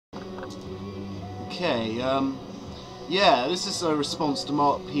Okay, yeah, this is a response to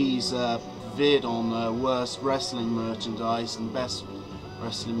Mark P's vid on worst wrestling merchandise and best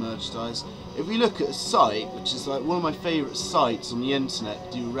wrestling merchandise. If we look at a site, which is like one of my favourite sites on the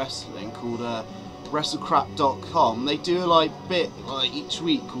internet to do wrestling, called WrestleCrap.com, they do a bit each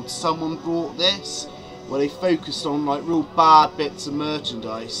week called Someone Brought This, where they focused on real bad bits of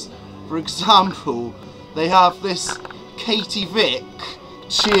merchandise. For example, they have this Katie Vick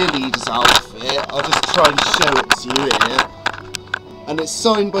cheerleader's outfit. I'll just try and show it to you here, and it's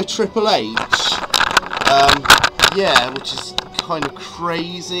signed by Triple H. Yeah, which is kind of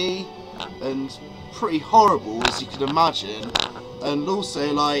crazy and pretty horrible, as you can imagine. And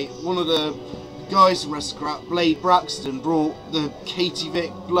also, one of the guys from WrestleCrap, Blade Braxton, brought the Katie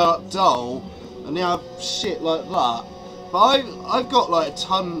Vick blow-up doll, and they have shit like that. But I've got a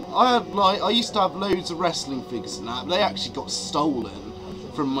ton. I used to have loads of wrestling figures and that, but they actually got stolen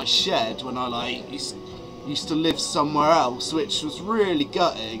from my shed when I used to live somewhere else, which was really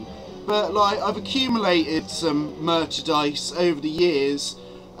gutting. But I've accumulated some merchandise over the years,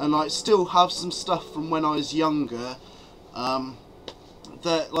 and still have some stuff from when I was younger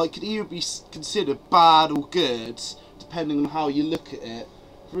that could either be considered bad or good depending on how you look at it.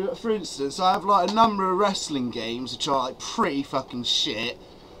 For instance, I have a number of wrestling games which are pretty fucking shit.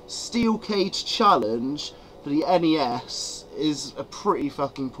 Steel Cage Challenge for the NES is a pretty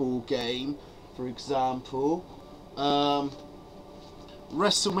fucking poor game, for example.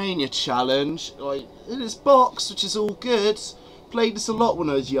 WrestleMania Challenge, in its box, which is all good. Played this a lot when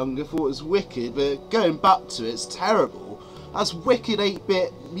I was younger, thought it was wicked, but going back to it, it's terrible. That's wicked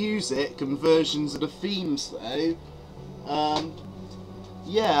 8-bit music and versions of the themes though.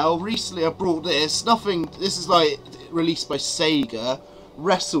 Yeah, recently I brought this. This is released by Sega.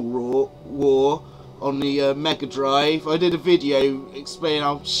 Wrestle War on the Mega Drive. I did a video explaining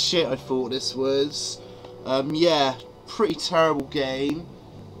how shit I thought this was. Yeah, pretty terrible game.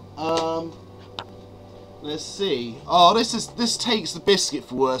 Let's see. Oh, this takes the biscuit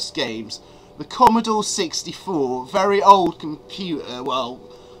for worst games. The Commodore 64, very old computer. Well,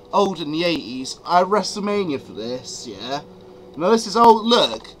 old in the 80s. I had WrestleMania for this. Yeah. Now this is old.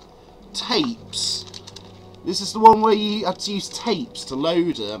 Look, tapes. This is the one where you had to use tapes to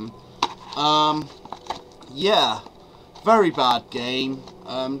load them. Yeah, very bad game.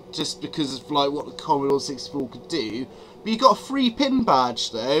 Just because of what the Commodore 64 could do. But you got a free pin badge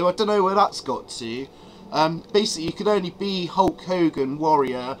though. I don't know where that's got to. Basically, you could only be Hulk Hogan,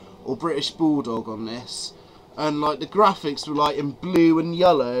 Warrior, or British Bulldog on this. And the graphics were in blue and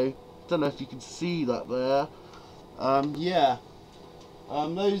yellow. Don't know if you can see that there. Yeah.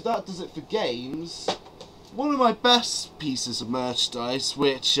 That does it for games. One of my best pieces of merchandise,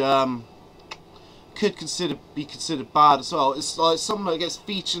 which could be considered bad as well, it's something that gets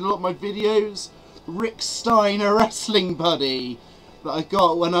featured in a lot of my videos. Rick Steiner wrestling buddy that I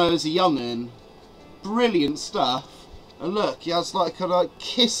got when I was a young'un. Brilliant stuff. And look, he has a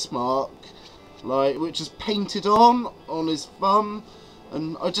kiss mark, which is painted on his thumb,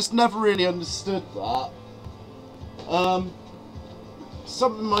 and I just never really understood that.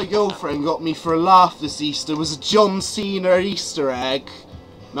 Something my girlfriend got me for a laugh this Easter was a John Cena Easter egg.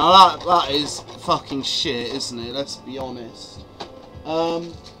 Now that is fucking shit, isn't it? Let's be honest.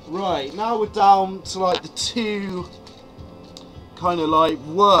 Right, now we're down to the two kind of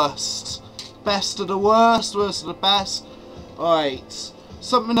worst. Best of the worst, worst of the best. Right,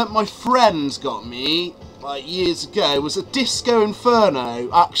 something that my friend got me years ago was a Disco Inferno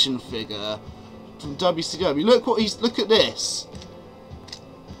action figure from WCW. Look at this.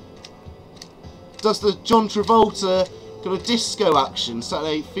 Does the John Travolta kind of disco action,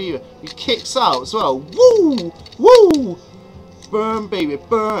 Saturday Night Fever. He kicks out as well. Woo! Woo! Burn, baby,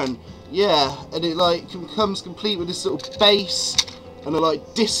 burn. Yeah, and it comes complete with this little bass and a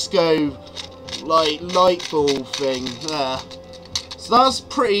disco light bulb thing there. So that's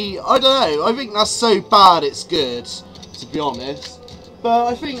pretty, I don't know, I think that's so bad it's good, to be honest. But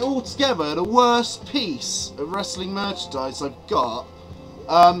I think altogether the worst piece of wrestling merchandise I've got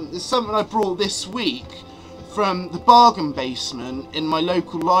is something I brought this week from the bargain basement in my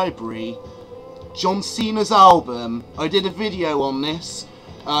local library. John Cena's album. I did a video on this,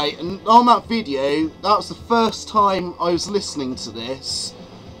 and on that video, that was the first time I was listening to this,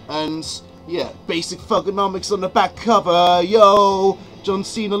 and yeah, basic thugonomics on the back cover, yo, John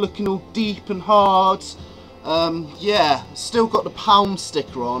Cena looking all deep and hard. Yeah, still got the pound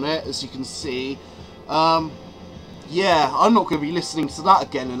sticker on it, as you can see. Yeah, I'm not going to be listening to that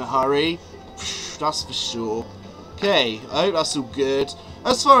again in a hurry, that's for sure. Okay, I hope that's all good.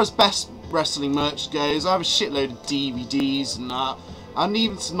 As far as best wrestling merch goes, I have a shitload of DVDs and that. and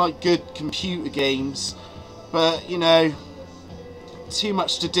even some like good computer games, but you know, too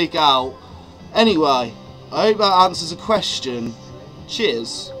much to dig out. Anyway, I hope that answers a question.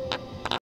 Cheers.